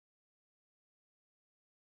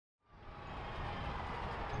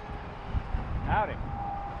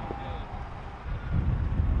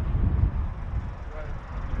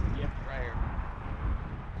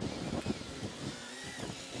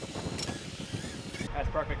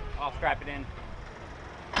That's perfect. I'll strap it in.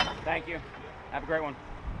 Thank you. Have a great one.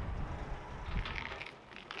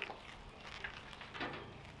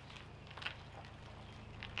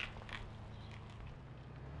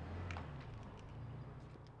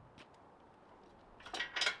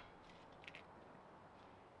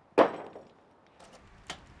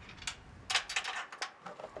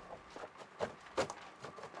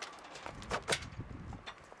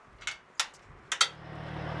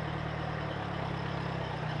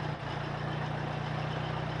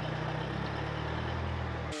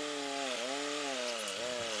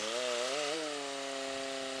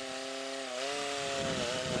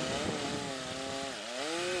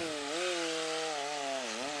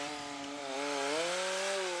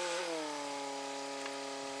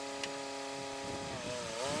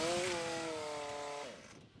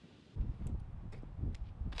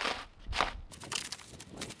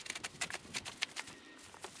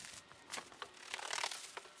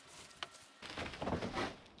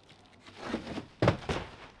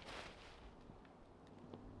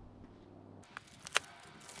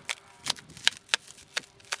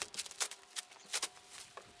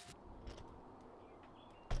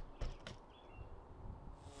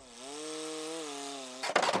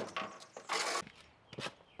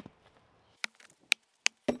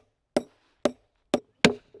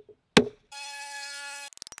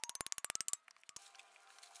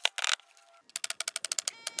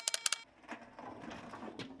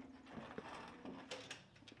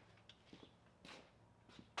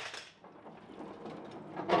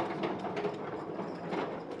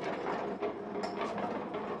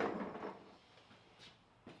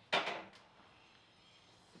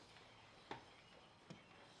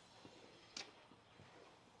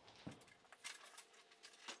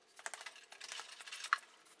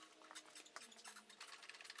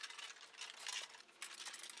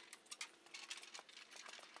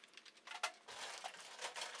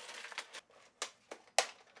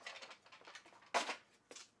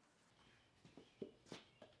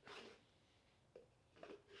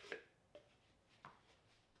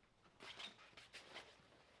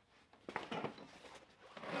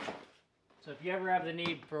 So if you ever have the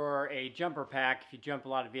need for a jumper pack, if you jump a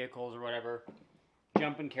lot of vehicles or whatever,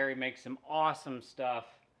 Jump and Carry makes some awesome stuff.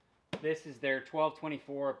 This is their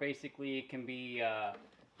 1224. Basically, it can be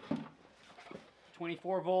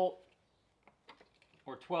 24 volt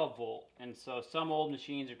or 12 volt. And so some old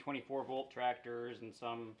machines are 24 volt tractors and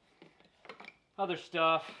some other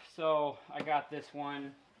stuff. So I got this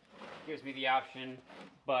one. Gives me the option.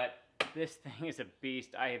 But this thing is a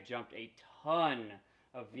beast. I have jumped a ton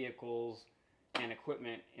of vehicles and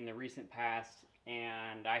equipment in the recent past,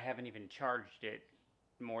 and I haven't even charged it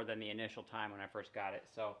more than the initial time when I first got it.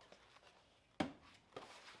 So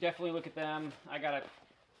definitely look at them. I got a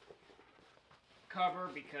cover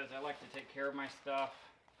because I like to take care of my stuff.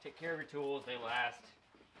 Take care of your tools, they last.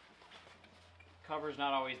 Cover's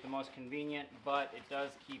not always the most convenient, but it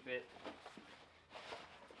does keep it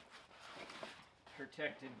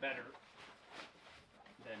protected better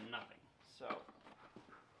than nothing. So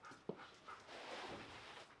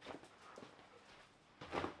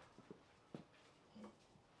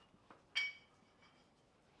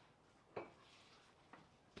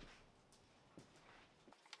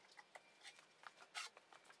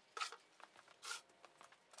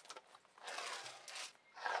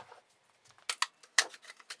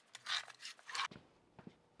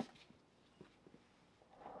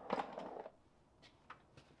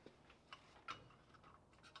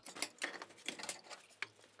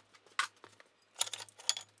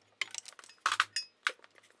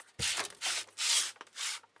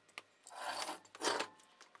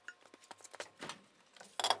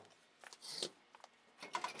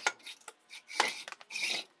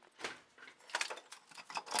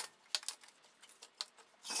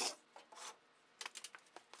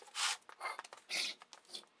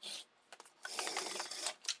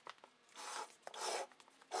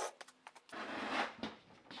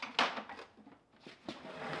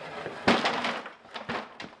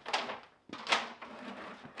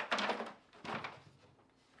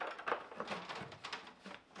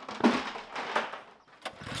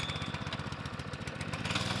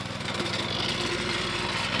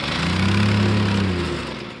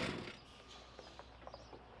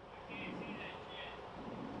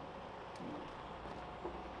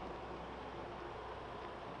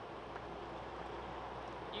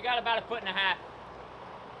you got about 1.5 feet.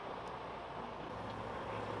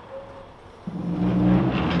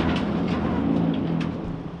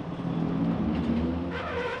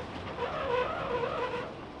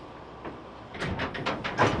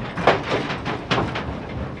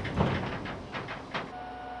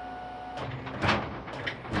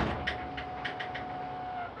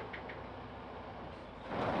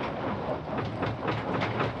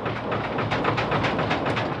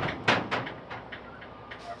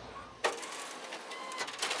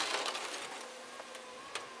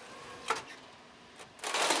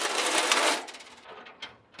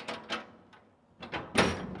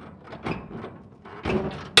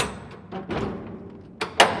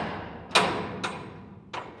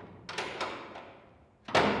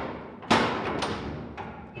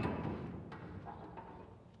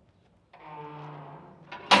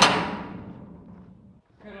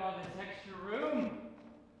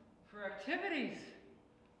 activities.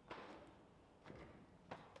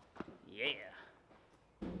 Yeah.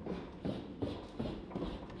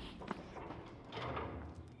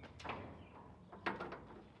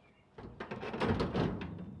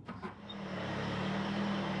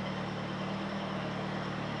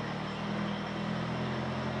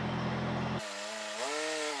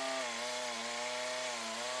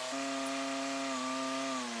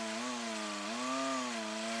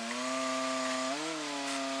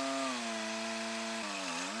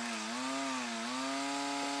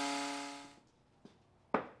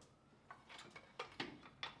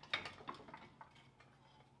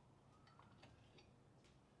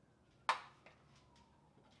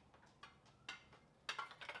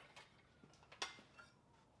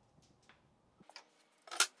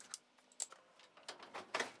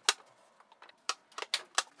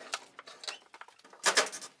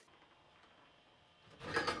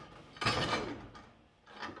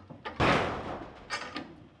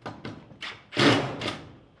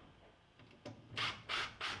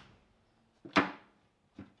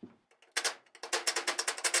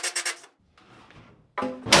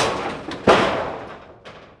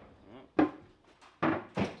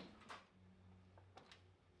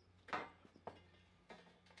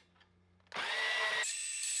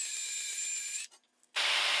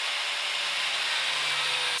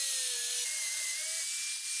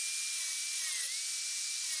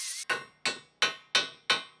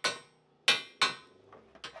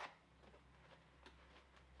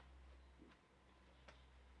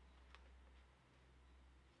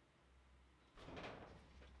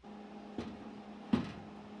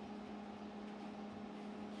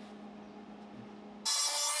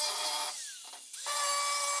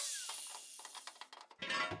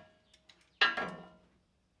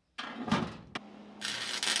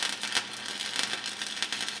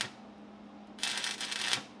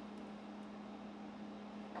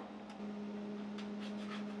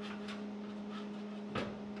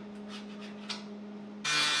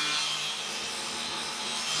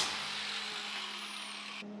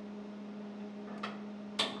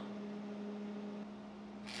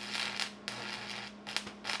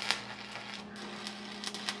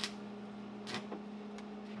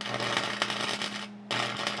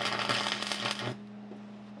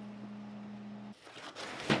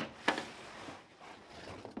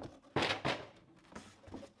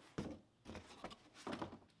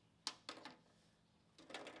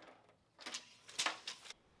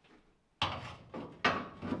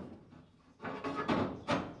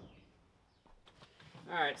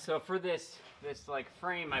 Alright, so for this like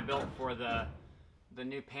frame I built for the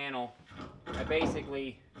new panel, I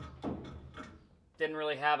basically didn't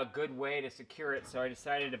really have a good way to secure it, so I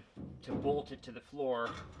decided to bolt it to the floor.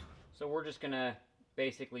 So we're just gonna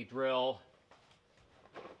basically drill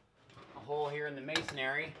a hole here in the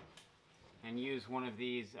masonry and use one of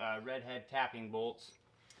these redhead tapping bolts.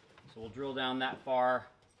 So we'll drill down that far,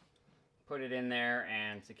 put it in there,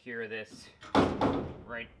 and secure this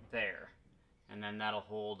right there. And then that'll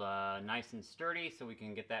hold nice and sturdy, so we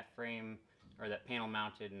can get that frame or that panel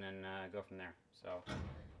mounted and then go from there. So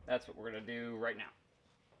that's what we're gonna do right now.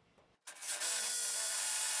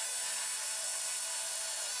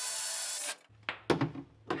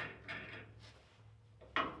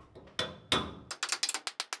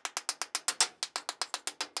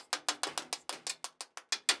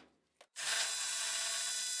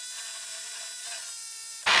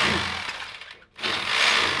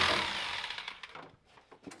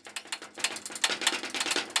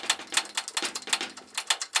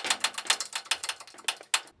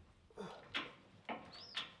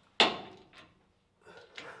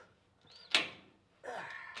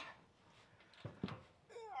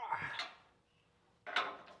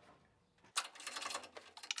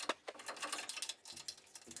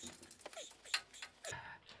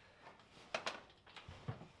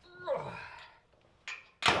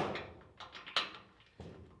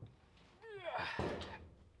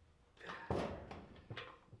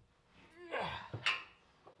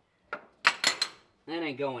 That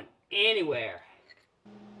ain't going anywhere.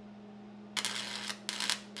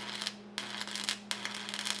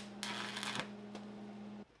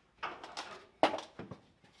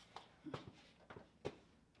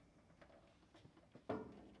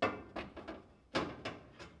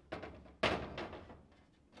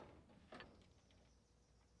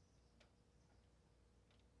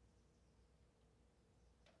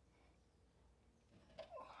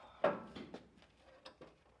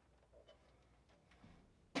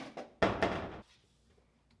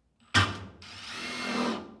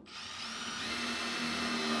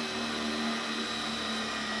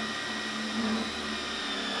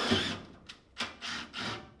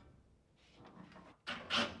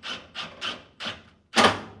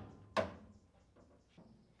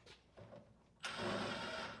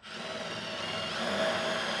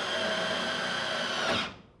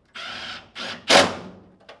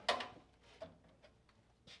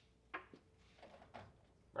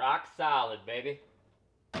 Rock solid, baby.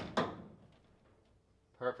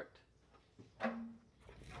 Perfect.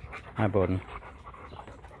 Hi, Bowden.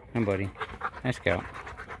 Hi, buddy. Nice scout.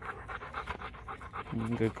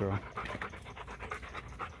 Good girl.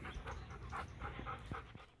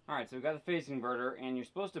 Alright, so we've got the phase converter, and you're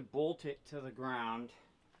supposed to bolt it to the ground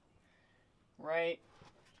right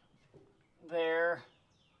there,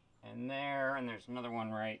 and there's another one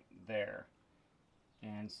right there.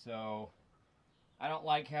 And so I don't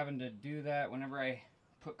like having to do that. Whenever I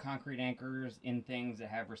put concrete anchors in things that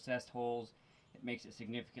have recessed holes, it makes it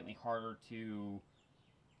significantly harder to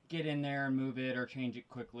get in there and move it or change it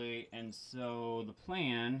quickly. And so the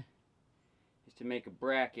plan is to make a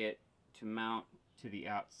bracket to mount to the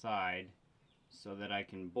outside so that I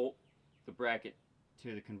can bolt the bracket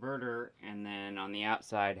to the converter, and then on the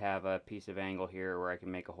outside have a piece of angle here where I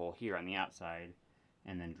can make a hole here on the outside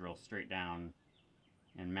and then drill straight down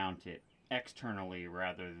and mount it externally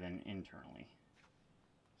rather than internally.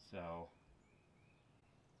 So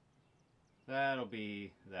that'll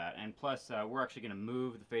be that. And plus we're actually going to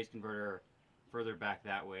move the phase converter further back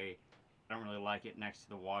that way. I don't really like it next to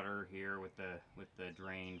the water here with the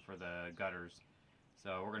drain for the gutters.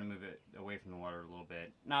 So we're going to move it away from the water a little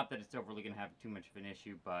bit. Not that it's overly going to have too much of an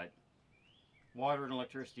issue, but water and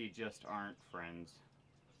electricity just aren't friends.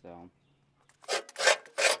 So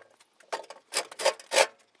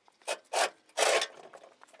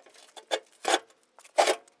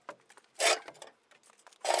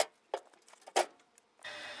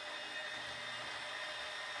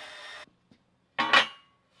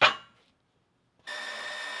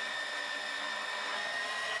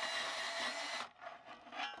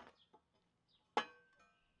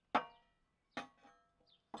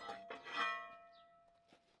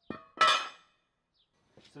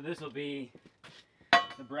this will be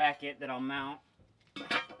the bracket that I'll mount.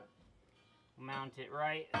 Mount it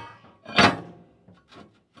right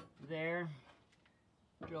there.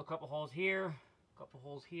 Drill a couple holes here, a couple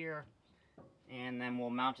holes here, and then we'll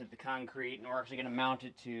mount it to concrete, and we're actually going to mount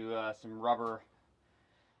it to some rubber.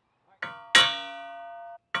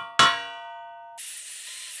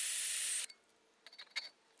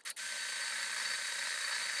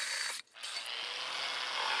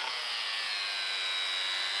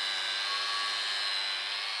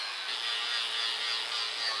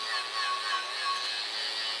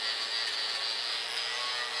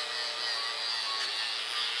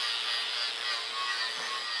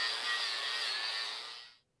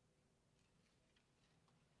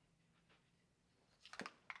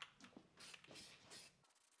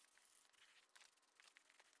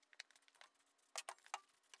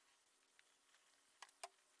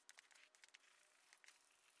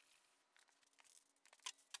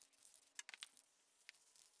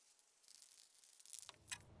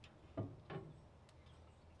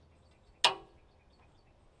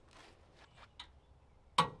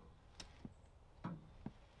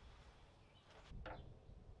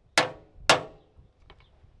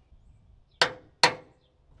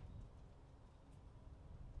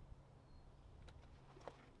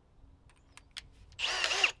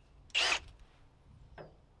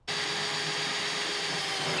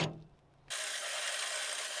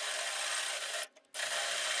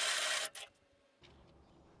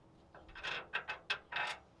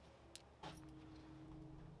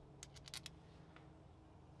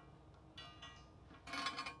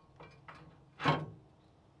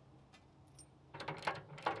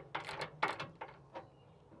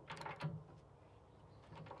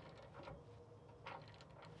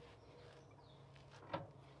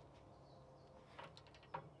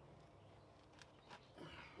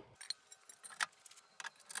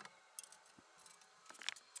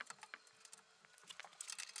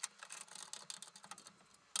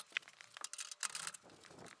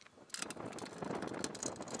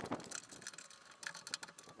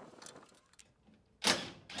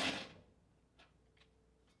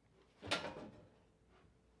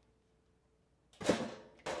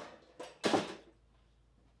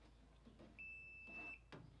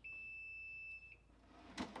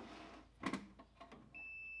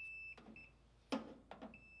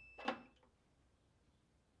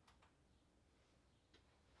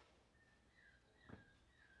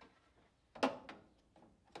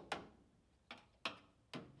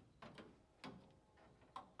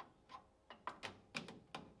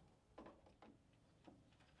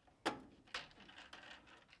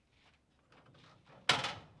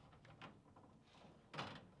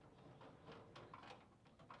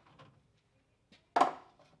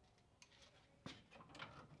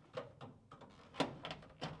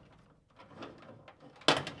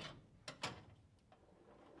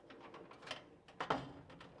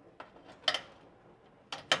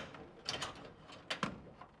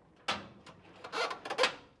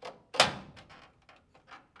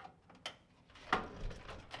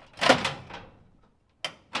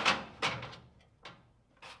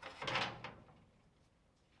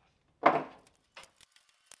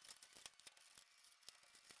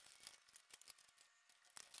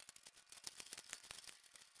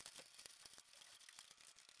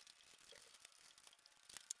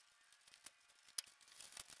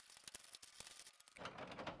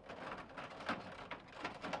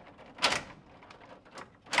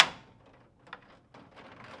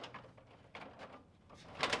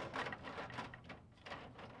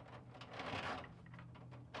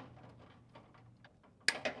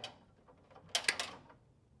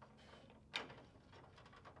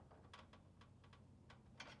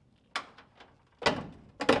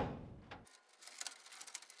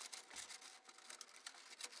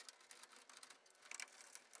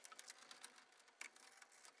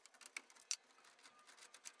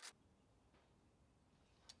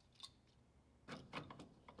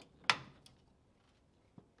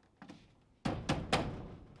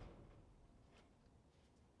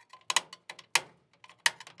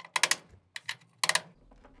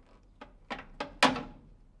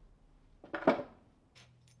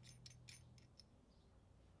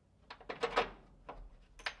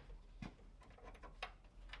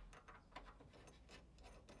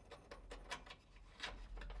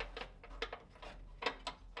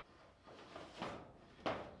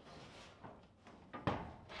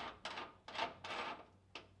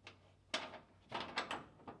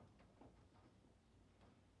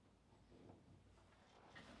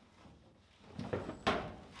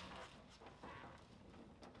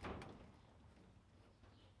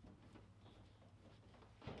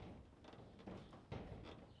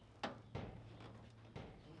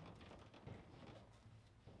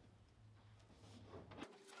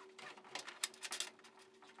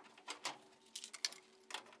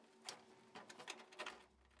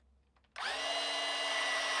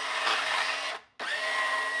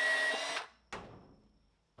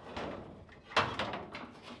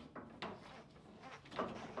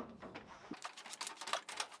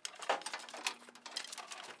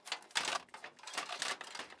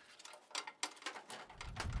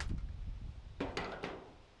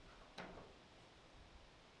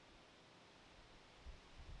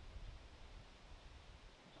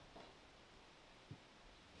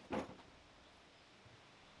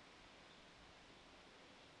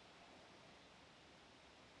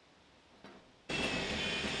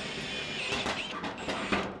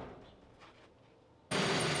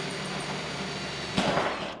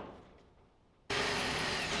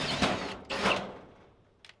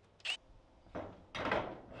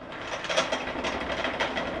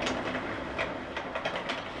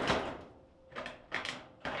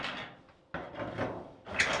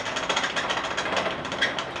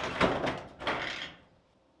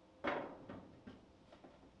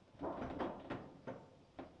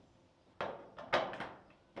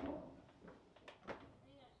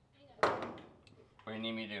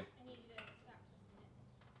 you need me to do? I need you to stop twisting it.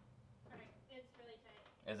 Alright, it's really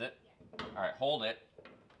tight. Is it? Yeah. Alright, hold it.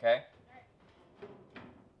 Okay? Alright.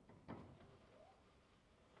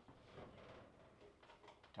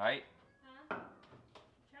 Tight? Huh?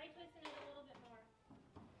 Try twisting it a little bit more.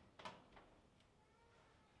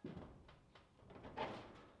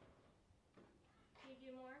 Can you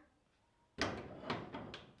do more?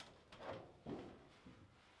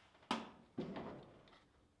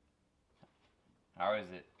 How is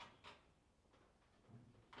it?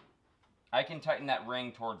 I can tighten that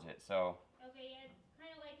ring towards it, so. Okay, yeah, it's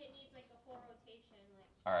kind of like it needs like a full rotation.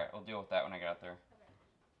 Like. Alright, we'll deal with that when I get out there.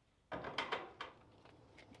 Okay.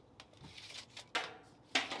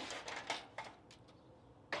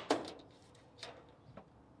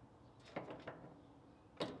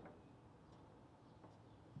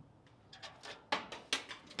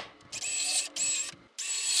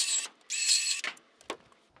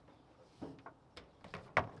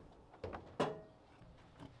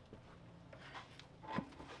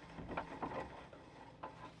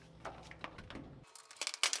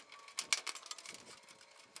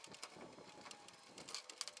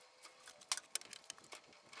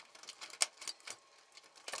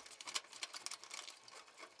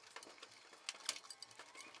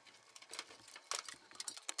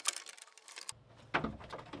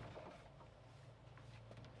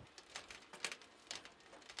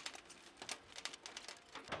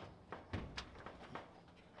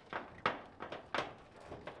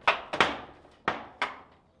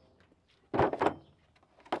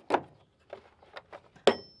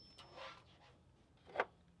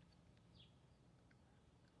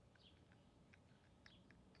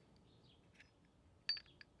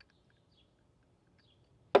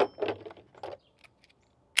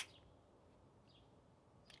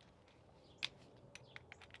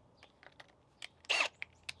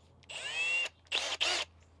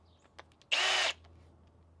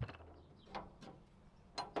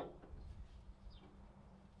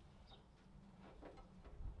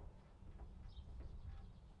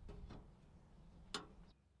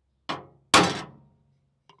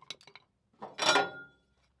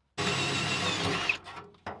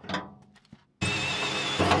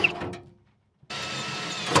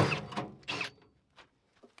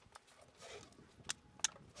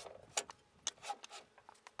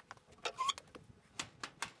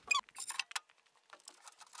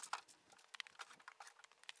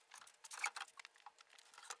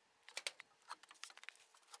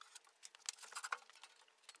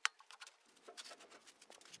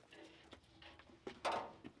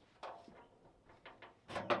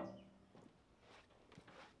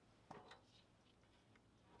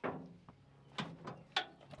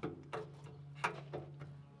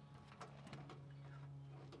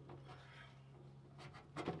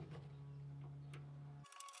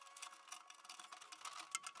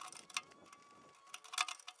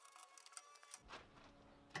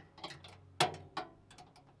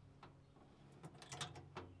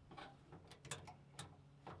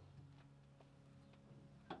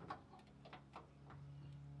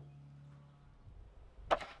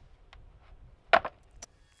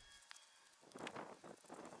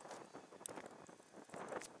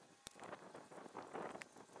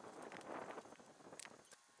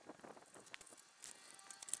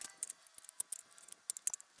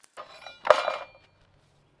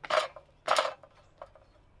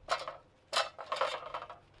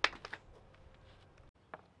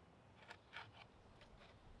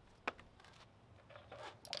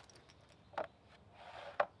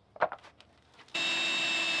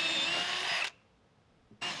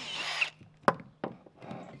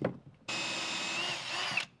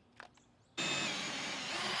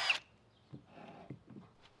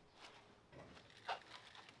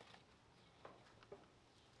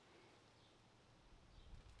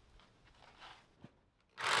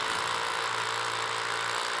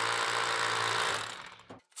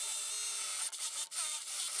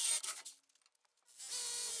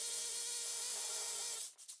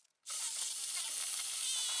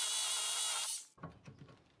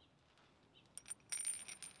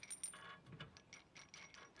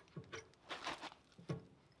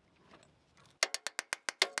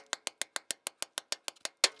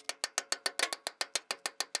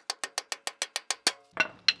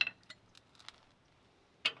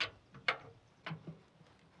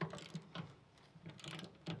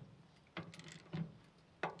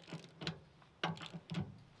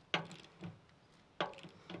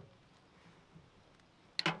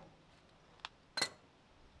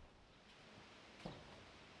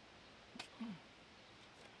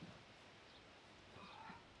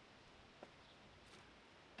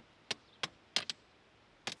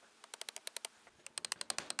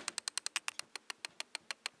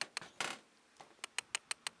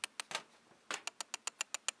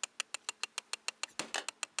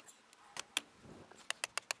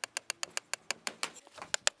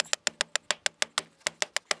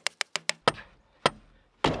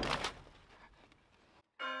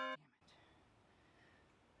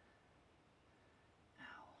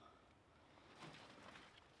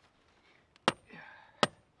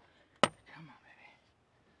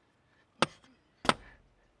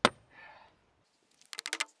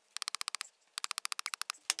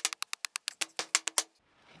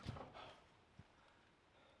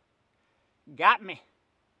 Got me.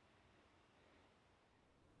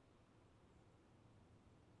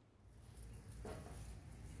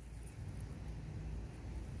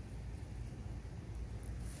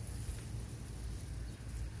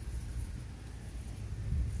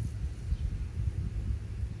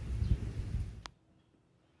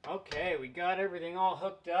 Okay, we got everything all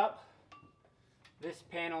hooked up. This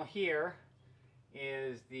panel here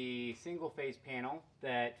is the single phase panel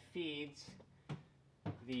that feeds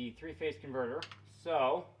the three-phase converter.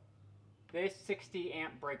 So this 60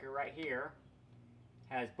 amp breaker right here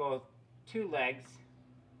has both two legs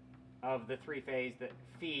of the three-phase that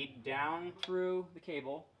feed down through the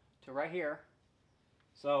cable to right here.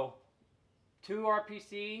 So 2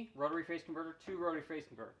 RPC, rotary phase converter, 2 rotary phase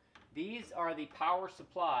converter. These are the power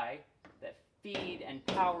supply that feed and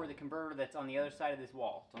power the converter that's on the other side of this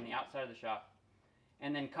wall. It's on the outside of the shop.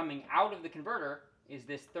 And then coming out of the converter is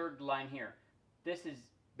this third line here. This is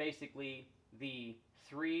basically the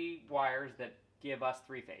 3 wires that give us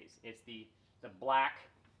three-phase. It's the black,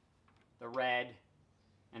 the red,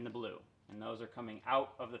 and the blue. And those are coming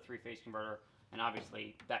out of the three-phase converter. And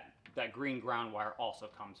obviously that green ground wire also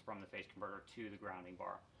comes from the phase converter to the grounding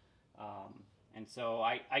bar. And so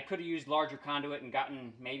I could have used larger conduit and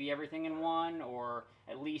gotten maybe everything in one, or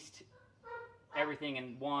at least everything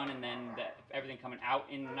in one and then everything coming out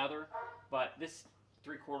in another. But this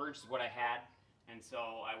 3/4 is what I had, and so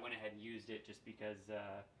I went ahead and used it just because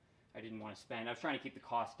I didn't want to spend. I was trying to keep the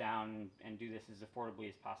cost down and do this as affordably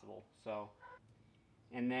as possible. So,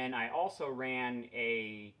 and then I also ran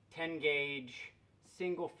a 10 gauge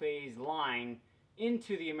single phase line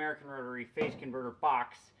into the American Rotary Phase Converter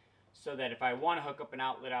box, so that if I want to hook up an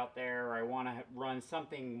outlet out there, or I want to run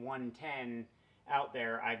something 110 out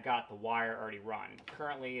there, I've got the wire already run.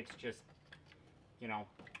 Currently it's just, you know,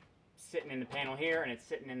 sitting in the panel here and it's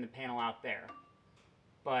sitting in the panel out there.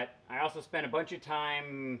 But I also spent a bunch of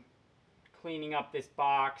time cleaning up this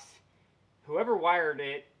box. Whoever wired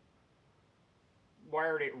it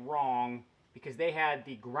wrong, because they had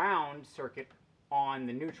the ground circuit on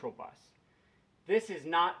the neutral bus. This is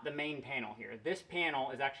not the main panel here. This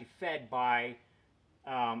panel is actually fed by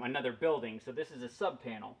another building. So this is a sub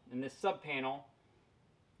panel. In this sub panel,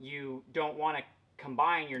 you don't want to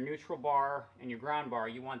combine your neutral bar and your ground bar.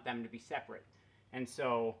 You want them to be separate. And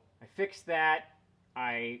so I fixed that.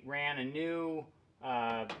 I ran a new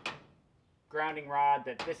grounding rod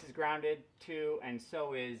that this is grounded to, and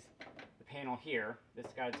so is the panel here.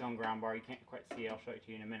 This got its own ground bar. You can't quite see it. I'll show it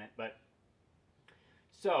to you in a minute. But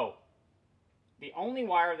so the only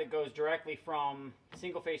wire that goes directly from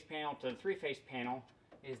single phase panel to the three-phase panel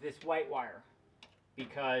is this white wire,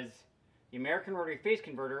 because the American Rotary Phase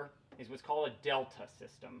Converter is what's called a delta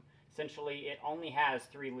system. Essentially, it only has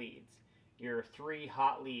 3 leads. Your 3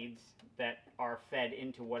 hot leads that are fed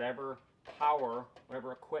into whatever power,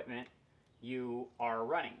 whatever equipment you are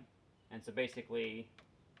running. And so basically,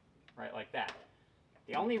 right like that.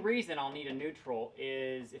 The only reason I'll need a neutral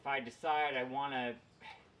is if I decide I want to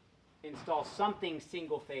install something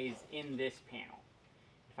single phase in this panel.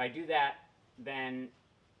 If I do that, then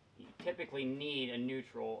you typically need a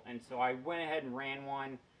neutral, and so I went ahead and ran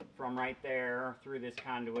one from right there through this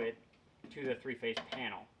conduit to the three-phase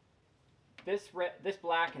panel. This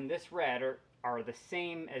black and this red are the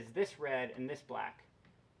same as this red and this black.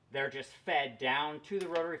 They're just fed down to the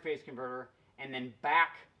rotary phase converter and then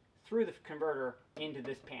back through the converter into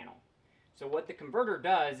this panel. So what the converter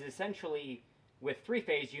does is essentially, with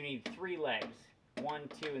three-phase, you need 3 legs, 1,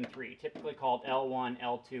 2, and 3, typically called L1,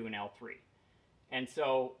 L2, and L3. And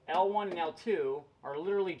so L1 and L2 are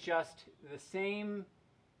literally just the same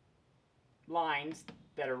lines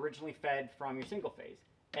that are originally fed from your single phase.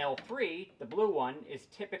 L3, the blue one, is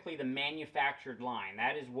typically the manufactured line.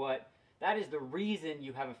 That is the reason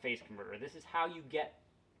you have a phase converter. This is how you get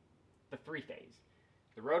the 3-phase.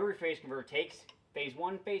 The rotary phase converter takes phase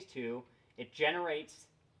 1, phase 2, it generates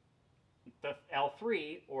the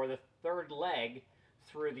L3, or the third leg,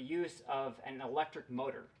 through the use of an electric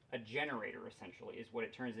motor. A generator, essentially, is what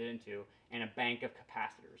it turns it into, and a bank of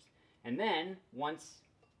capacitors. And then, once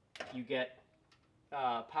you get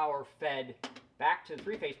power fed back to the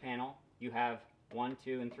three-phase panel, you have 1,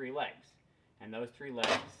 2, and 3 legs. And those 3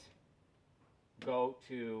 legs go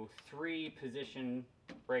to 3 position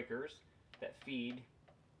breakers that feed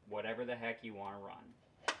whatever the heck you want to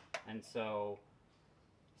run. And so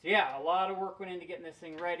yeah, a lot of work went into getting this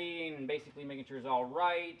thing ready and basically making sure it's all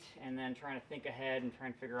right, and then trying to think ahead and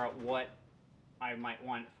trying to figure out what I might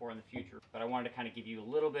want it for in the future. But I wanted to kind of give you a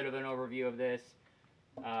little bit of an overview of this.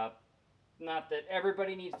 Not that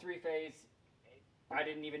everybody needs 3-phase. I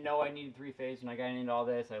didn't even know I needed 3-phase when I got into all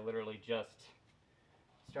this. I literally just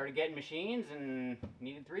started getting machines and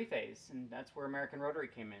needed three-phase, and that's where American Rotary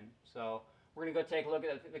came in. So we're going to go take a look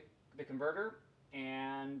at the converter,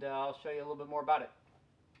 and I'll show you a little bit more about it.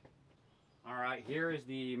 All right, here is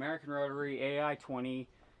the American Rotary AI-20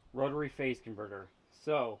 Rotary Phase Converter.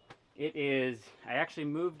 So it is, I actually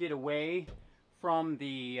moved it away from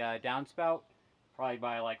the downspout, probably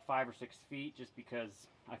by like 5 or 6 feet, just because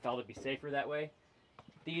I felt it'd be safer that way.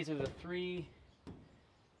 These are the 3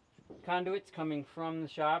 conduits coming from the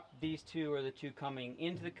shop. These 2 are the 2 coming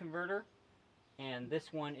into the converter, and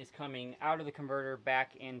this one is coming out of the converter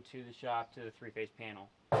back into the shop to the 3-phase panel.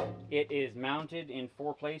 It is mounted in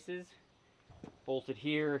 4 places, bolted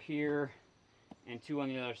here, here, and 2 on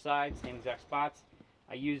the other side, same exact spots.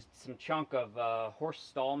 I used some chunk of horse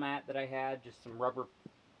stall mat that I had, just some rubber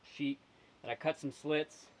sheet that I cut some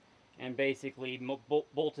slits and basically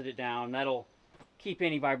bolted it down. That'll keep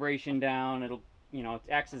any vibration down. It'll, you know, it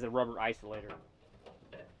acts as a rubber isolator.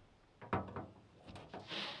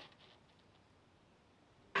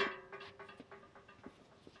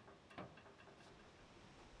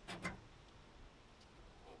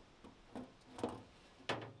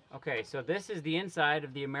 Okay, so this is the inside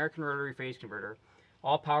of the American Rotary Phase Converter.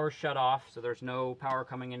 All power shut off, so there's no power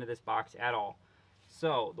coming into this box at all.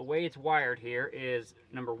 So the way it's wired here is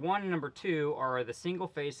number 1 and number 2 are the single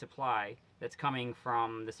phase supply that's coming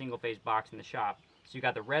from the single phase box in the shop. So you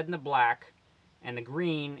got the red and the black, and the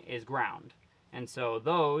green is ground. And so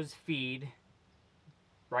those feed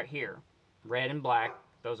right here. Red and black,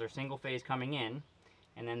 those are single phase coming in,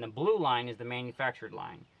 and then the blue line is the manufactured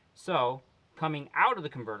line. So coming out of the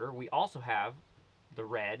converter, we also have the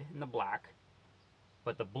red and the black,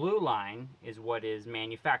 but the blue line is what is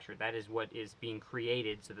manufactured. That is what is being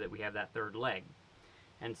created so that we have that third leg.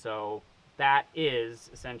 And so that is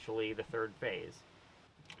essentially the 3rd phase.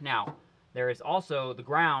 Now, there is also the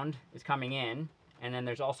ground is coming in, and then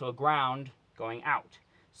there's also a ground going out.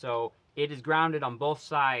 So it is grounded on both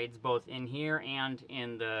sides, both in here and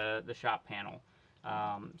in the shop panel.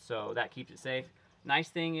 So that keeps it safe. Nice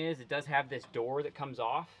thing is it does have this door that comes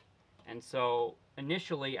off, and so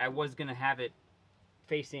initially I was going to have it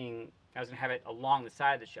along the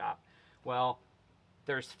side of the shop. Well,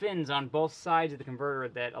 there's fins on both sides of the converter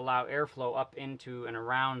that allow airflow up into and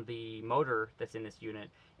around the motor that's in this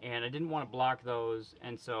unit, and I didn't want to block those,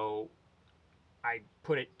 and so I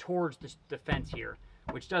put it towards the fence here,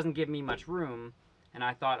 which doesn't give me much room. And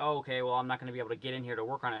I thought, oh, okay, well, I'm not going to be able to get in here to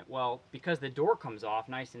work on it. Well, because the door comes off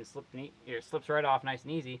nice and it slips right off nice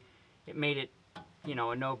and easy, it made it, you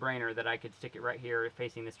know, a no-brainer that I could stick it right here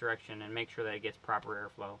facing this direction and make sure that it gets proper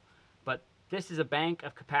airflow. But this is a bank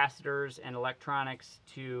of capacitors and electronics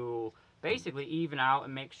to basically even out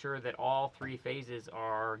and make sure that all 3 phases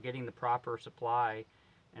are getting the proper supply.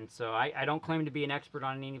 And so I don't claim to be an expert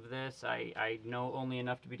on any of this. I know only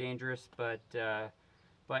enough to be dangerous, but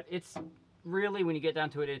it's really, when you get down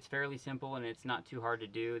to it, it's fairly simple and it's not too hard to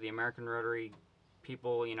do. The American Rotary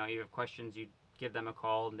people, you know, you have questions, you give them a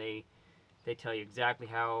call, and they tell you exactly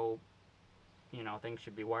how, you know, things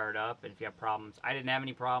should be wired up, and if you have problems. I didn't have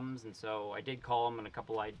any problems, and so I did call them and a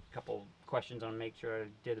couple questions on make sure I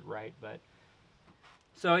did it right. But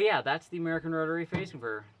so yeah, that's the American Rotary Phase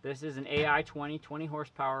Converter. This is an AI-20 20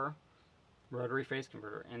 horsepower rotary phase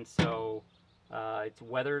converter, and so it's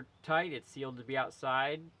weather tight. It's sealed to be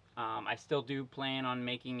outside. I still do plan on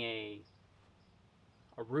making a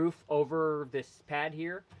roof over this pad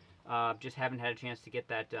here. Just haven't had a chance to get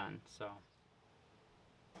that done.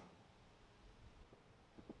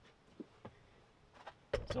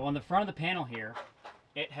 So on the front of the panel here,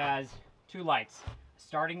 it has 2 lights, a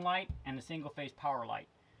starting light and a single phase power light.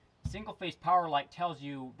 Single phase power light tells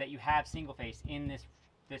you that you have single phase in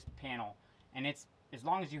this panel, and it's, as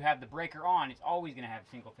long as you have the breaker on, it's always going to have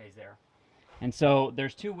single phase there. And so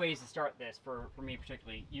there's 2 ways to start this for me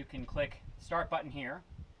particularly. You can click the start button here,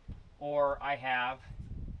 or I have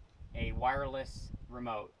a wireless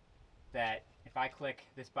remote that if I click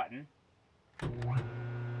this button, so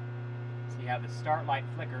you have the start light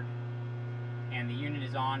flickered and the unit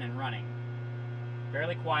is on and running.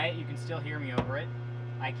 Fairly quiet, you can still hear me over it.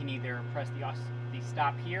 I can either press the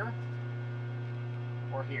stop here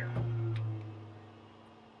or here.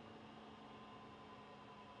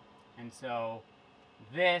 And so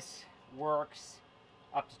this works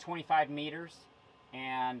up to 25 meters,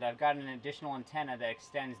 and I've got an additional antenna that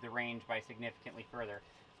extends the range by significantly further.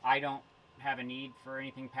 I don't have a need for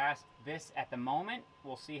anything past this at the moment.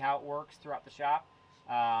 We'll see how it works throughout the shop,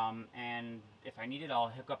 and if I need it, I'll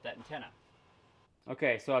hook up that antenna.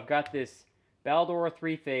 Okay, so I've got this Baldor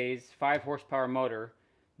 3-phase 5 horsepower motor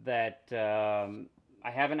that I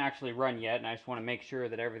haven't actually run yet, and I just want to make sure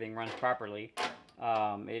that everything runs properly.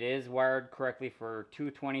 It is wired correctly for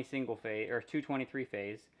 220 single phase or 223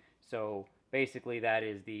 phase. So basically that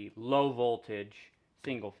is the low voltage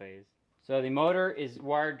single phase. So the motor is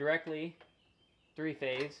wired directly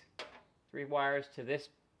 3-phase, 3 wires to this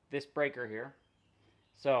breaker here.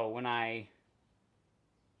 So when I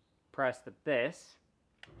press this,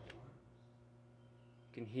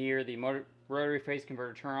 you can hear the rotary phase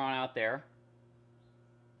converter turn on out there.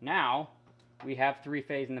 Now we have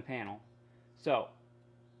 3-phase in the panel. So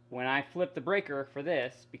when I flip the breaker for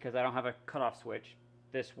this, because I don't have a cutoff switch,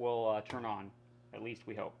 this will turn on. At least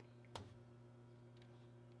we hope.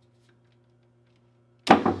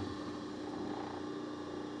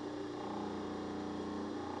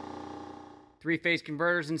 Three-phase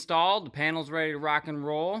converters installed. The panel's ready to rock and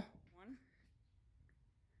roll.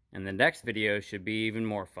 And the next video should be even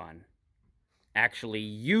more fun. Actually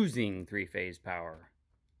using 3-phase power.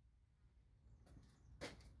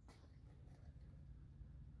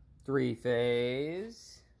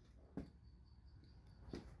 3-phase.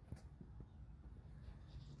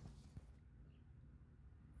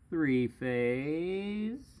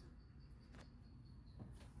 3-phase.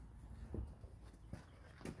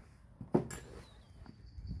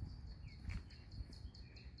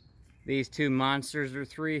 These two monsters are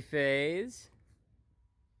 3-phase.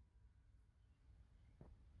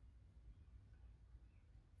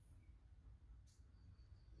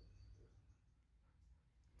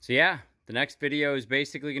 So yeah, the next video is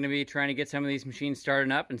basically going to be trying to get some of these machines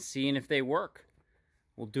started up and seeing if they work.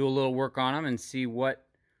 We'll do a little work on them and see what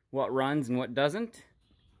runs and what doesn't.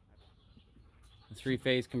 The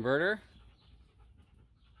 3-phase converter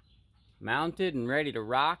mounted and ready to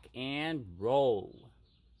rock and roll.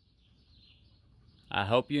 I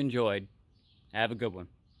hope you enjoyed. Have a good one.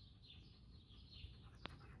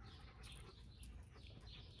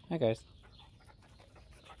 Hi guys.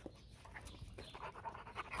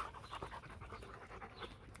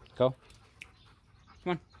 Go.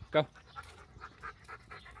 Come on, go.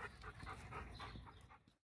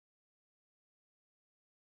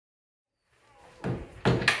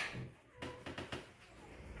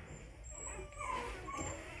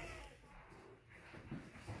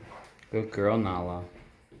 Good girl, Nala.